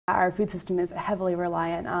Our food system is heavily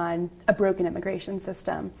reliant on a broken immigration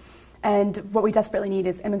system. And what we desperately need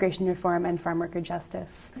is immigration reform and farm worker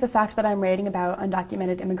justice. The fact that I'm writing about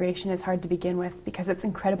undocumented immigration is hard to begin with because it's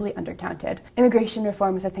incredibly undercounted. Immigration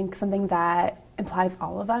reform is, I think, something that implies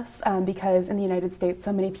all of us because in the United States,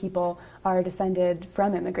 so many people are descended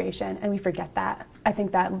from immigration, and we forget that. I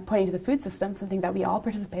think that pointing to the food system, something that we all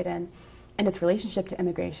participate in, and its relationship to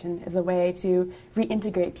immigration is a way to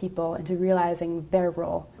reintegrate people into realizing their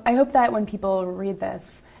role. I hope that when people read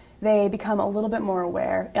this, they become a little bit more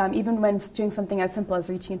aware, even when doing something as simple as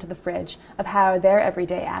reaching into the fridge, of how their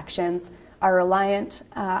everyday actions are reliant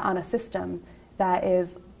on a system that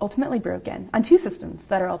is ultimately broken, on two systems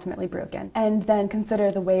that are ultimately broken, and then consider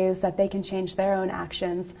the ways that they can change their own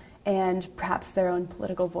actions and perhaps their own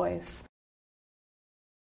political voice.